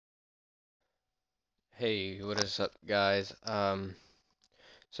Hey, what is up, guys?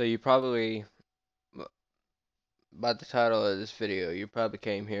 So you probably, by the title of this video, you probably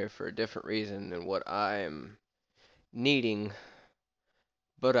came here for a different reason than what I'm needing.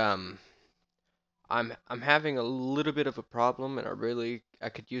 But I'm having a little bit of a problem, and I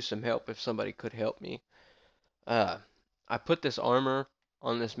could use some help if somebody could help me. Uh, I put this armor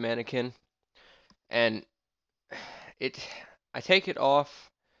on this mannequin, and it, I take it off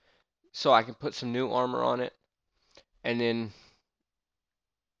so I can put some new armor on it, and then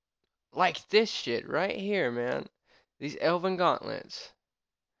like this shit right here, man. These elven gauntlets.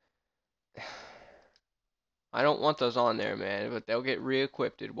 I don't want those on there, man, but they'll get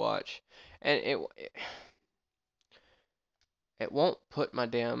re-equipped, watch. And it won't put my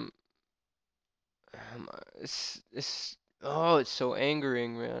damn it's so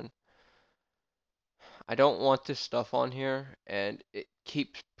angering, man. I don't want this stuff on here and it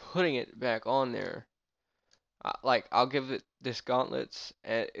keeps putting it back on there. Like I'll give it this gauntlets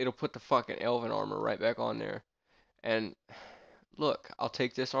and it'll put the fucking elven armor right back on there. And look, I'll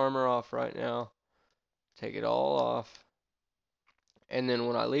take this armor off right now. Take it all off. And then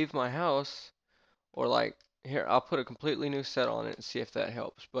when I leave my house, or like here, I'll put a completely new set on it and see if that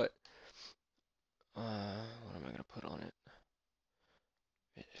helps. But what am I gonna put on it?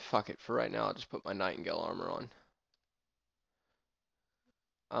 Fuck it. For right now, I'll just put my Nightingale armor on.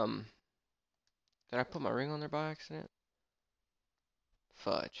 Um, did I put my ring on there by accident?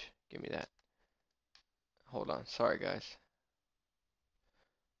 Fudge. Give me that. Hold on. Sorry, guys.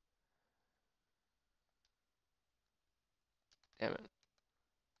 Damn it.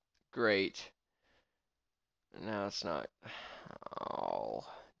 Great. Now it's not. Oh,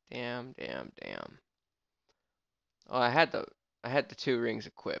 damn, damn, damn. Oh, I had the two rings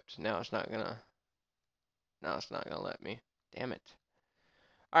equipped. Now it's not gonna let me. Damn it.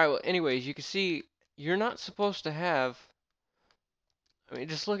 All right. Well, anyways, you can see you're not supposed to have. I mean,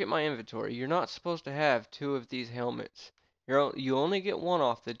 just look at my inventory. You're not supposed to have two of these helmets. You only get one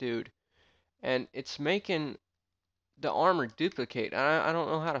off the dude, and it's making the armor duplicate. I don't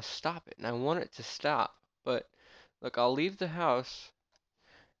know how to stop it, and I want it to stop. But look, I'll leave the house.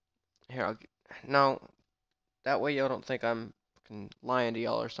 Here, now that way y'all don't think I'm fucking lying to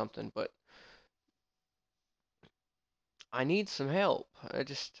y'all or something. But I need some help.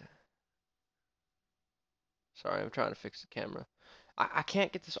 Sorry, I'm trying to fix the camera. I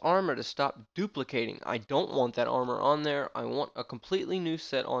can't get this armor to stop duplicating. I don't want that armor on there. I want a completely new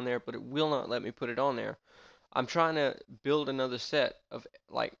set on there, but it will not let me put it on there. I'm trying to build another set of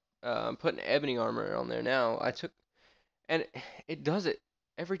like I'm putting ebony armor on there now. And it does it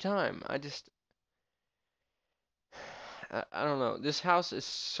every time. I don't know. This house is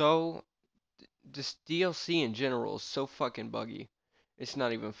so this DLC in general is so fucking buggy. It's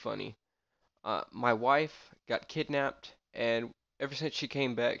not even funny. My wife got kidnapped, and ever since she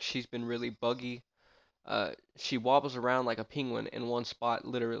came back, she's been really buggy. She wobbles around like a penguin in one spot,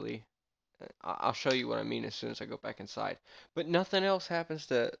 literally. I'll show you what I mean as soon as I go back inside. But nothing else happens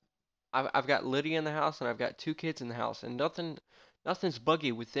to. I've got Lydia in the house, and I've got two kids in the house, and nothing's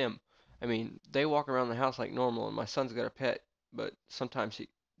buggy with them. I mean, they walk around the house like normal, and my son's got a pet, but sometimes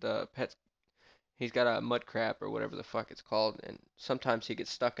the pet's he's got a mud crab or whatever the fuck it's called, and sometimes he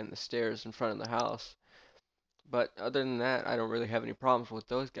gets stuck in the stairs in front of the house. But other than that, I don't really have any problems with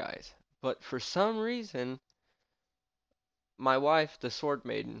those guys. But for some reason, my wife, the Sword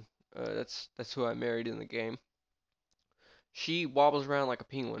Maiden, that's who I married in the game. She wobbles around like a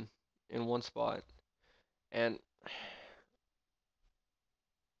penguin in one spot, and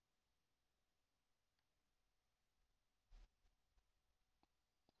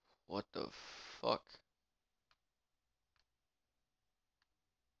what the fuck?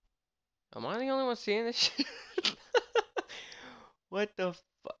 Am I the only one seeing this shit? What the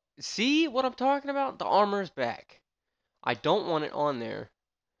fuck? See what I'm talking about? The armor's back. I don't want it on there,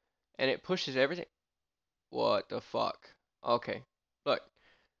 and it pushes everything. What the fuck? Okay, look,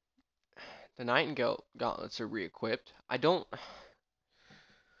 the Nightingale gauntlets are re-equipped. I don't.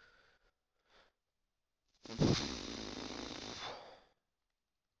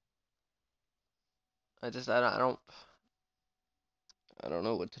 I don't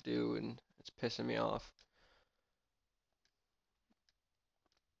know what to do, and it's pissing me off.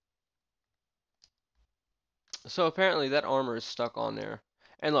 So apparently that armor is stuck on there.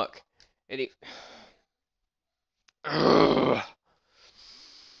 And look, it. Ugh,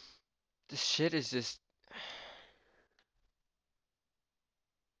 this shit is just.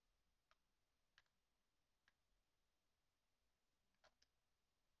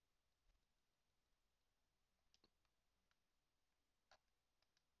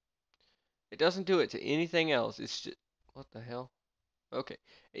 It doesn't do it to anything else. It's just what the hell? Okay.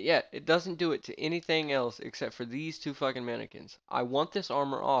 Yeah, it doesn't do it to anything else except for these two fucking mannequins. I want this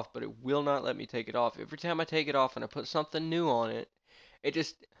armor off, but it will not let me take it off. Every time I take it off and I put something new on it, it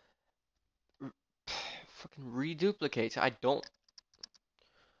just fucking reduplicates. I don't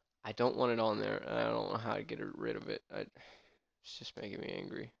want it on there. I don't know how to get rid of it. It's just making me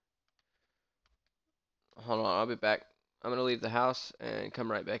angry. Hold on, I'll be back. I'm gonna leave the house and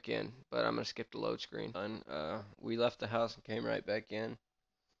come right back in, but I'm gonna skip the load screen. We left the house and came right back in.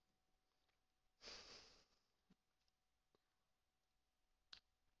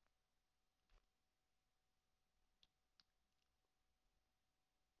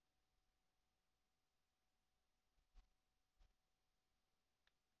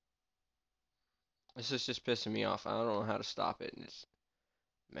 This is just pissing me off. I don't know how to stop it. It's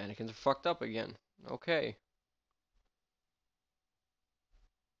mannequins are fucked up again. Okay.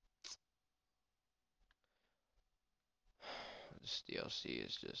 This DLC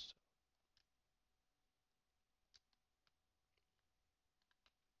is just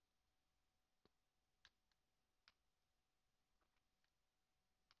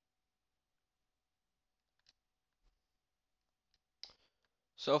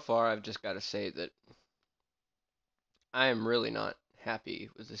so far. I've just got to say that I am really not happy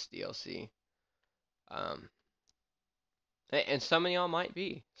with this DLC. Um, and some of y'all might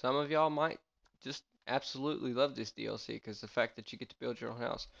be. Some of y'all might just absolutely love this DLC because the fact that you get to build your own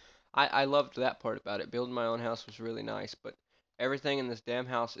house. I loved that part about it. Building my own house was really nice, but everything in this damn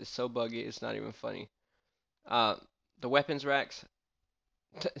house is so buggy, it's not even funny. Uh, the weapons racks,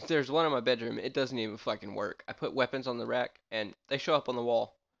 there's one in my bedroom, it doesn't even fucking work. I put weapons on the rack and they show up on the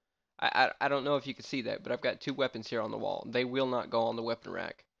wall. I don't know if you can see that, but I've got two weapons here on the wall. They will not go on the weapon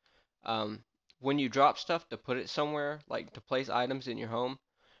rack. Um, when you drop stuff to put it somewhere, like to place items in your home,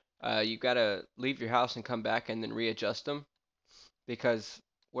 you gotta leave your house and come back and then readjust them because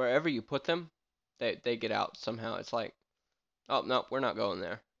wherever you put them, they get out somehow. It's like, oh no, we're not going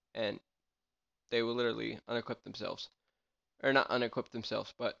there, and they will literally unequip themselves, or not unequip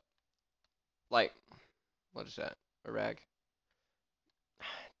themselves, but like, what is that? A rag?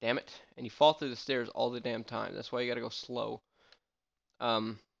 Damn it! And you fall through the stairs all the damn time. That's why you gotta go slow.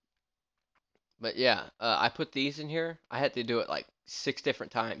 Um, but yeah, I put these in here. I had to do it like 6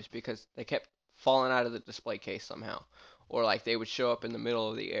 different times because they kept falling out of the display case somehow, or like they would show up in the middle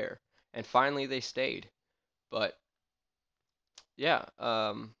of the air. And finally they stayed. But yeah,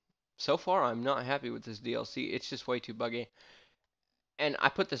 so far I'm not happy with this DLC. It's just way too buggy. And I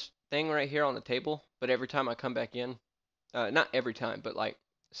put this thing right here on the table, but every time I come back in, not every time, but like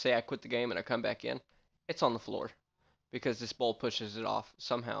say I quit the game and I come back in, it's on the floor because this bowl pushes it off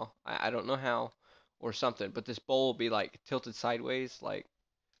somehow. I don't know how or something, but this bowl will be like tilted sideways like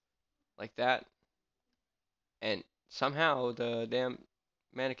that, and somehow the damn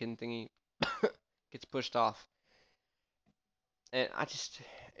mannequin thingy gets pushed off. And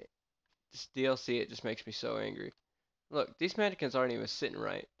this DLC, it just makes me so angry. Look, these mannequins aren't even sitting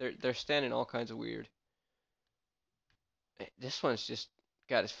right. They're standing all kinds of weird. This one's just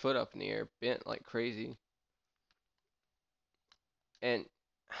got his foot up in the air, bent like crazy. And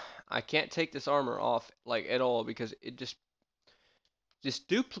I can't take this armor off like at all because it just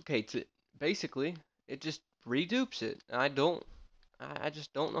duplicates it. Basically, it just redupes it. I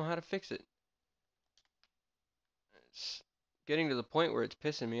just don't know how to fix it. It's getting to the point where it's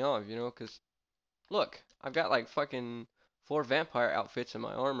pissing me off, you know, because look, I've got like fucking 4 vampire outfits in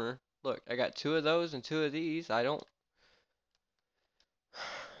my armor. Look, I got 2 of those and 2 of these. I don't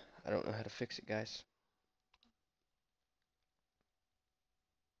know how to fix it, guys.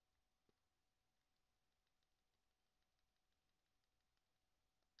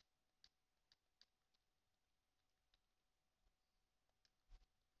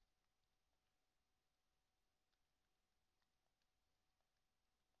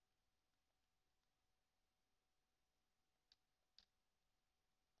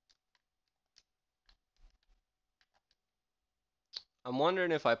 I'm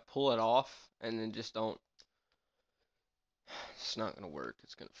wondering if I pull it off and then just don't. It's not gonna work.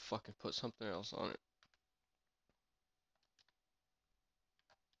 It's gonna fucking put something else on it.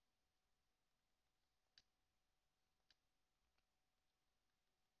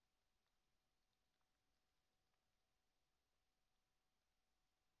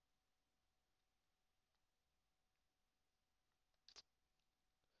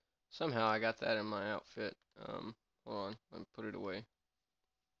 Somehow I got that in my outfit. Hold on, let me put it away.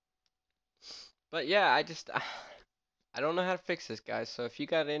 But yeah, I don't know how to fix this, guys. So if you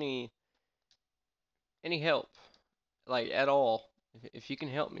got any help, like at all, If you can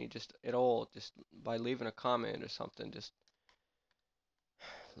help me just at all, just by leaving a comment or something, just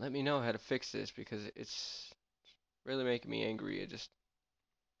let me know how to fix this because it's really making me angry. It just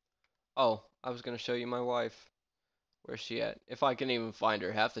Oh, I was gonna show you my wife. Where's she at? If I can even find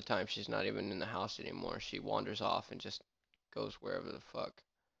her, half the time she's not even in the house anymore. She wanders off and just goes wherever the fuck.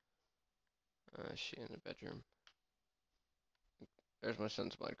 Is she in the bedroom? There's my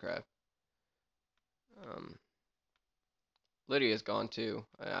son's Minecraft. Um, Lydia's gone too.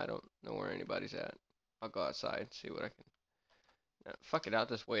 I don't know where anybody's at. I'll go outside, see what I can. Fuck it, I'll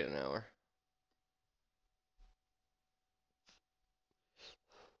just wait an hour.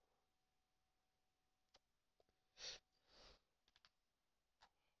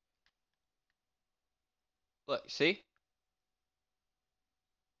 Look, see?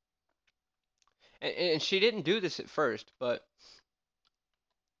 And she didn't do this at first, but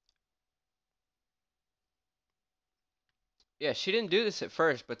yeah, she didn't do this at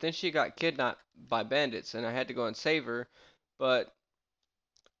first, but then she got kidnapped by bandits, and I had to go and save her. But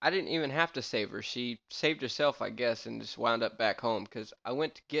I didn't even have to save her. She saved herself, I guess, and just wound up back home. Cause I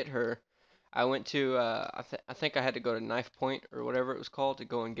went to get her. I went to I think I had to go to Knife Point or whatever it was called to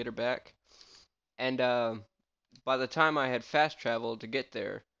go and get her back. And by the time I had fast traveled to get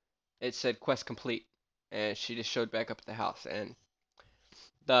there, it said quest complete, and she just showed back up at the house. And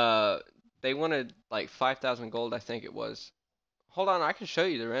the they wanted like 5,000 gold, I think it was. Hold on, I can show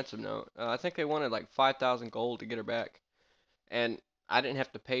you the ransom note. I think they wanted like 5,000 gold to get her back, and I didn't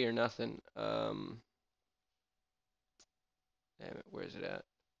have to pay her nothing. Damn it, where's it at?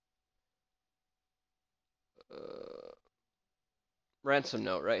 Uh, Ransom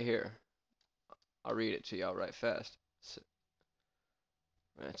note right here. I'll read it to y'all right fast.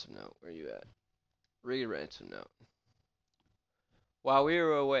 Ransom note, where you at? Read ransom note. While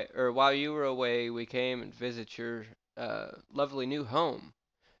you were away, we came and visit your lovely new home.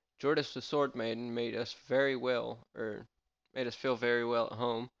 Jordis the Sword Maiden made us feel very well at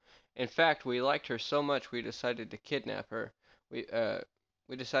home. In fact, we liked her so much we decided to kidnap her. We uh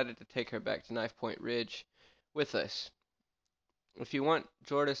we decided to take her back to Knife Point Ridge with us. If you want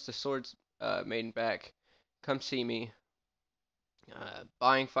Jordis the Swords Maiden back, come see me.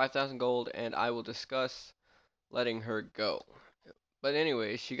 Buying 5,000 gold, and I will discuss letting her go. But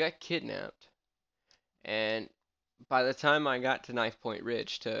anyway, she got kidnapped, and by the time I got to Knife Point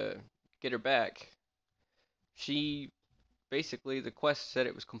Ridge to get her back, she basically the quest said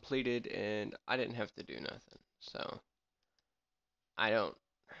it was completed, and I didn't have to do nothing. So I don't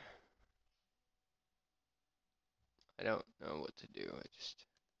I don't know what to do. I just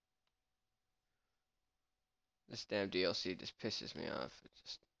This damn DLC just pisses me off. It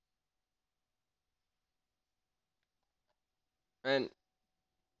just and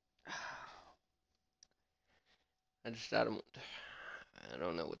I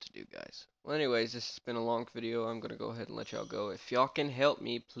don't know what to do, guys. Well, anyways, this has been a long video. I'm gonna go ahead and let y'all go. If y'all can help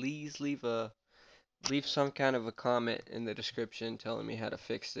me, please leave some kind of a comment in the description telling me how to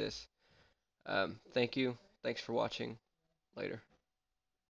fix this. Thank you. Thanks for watching. Later.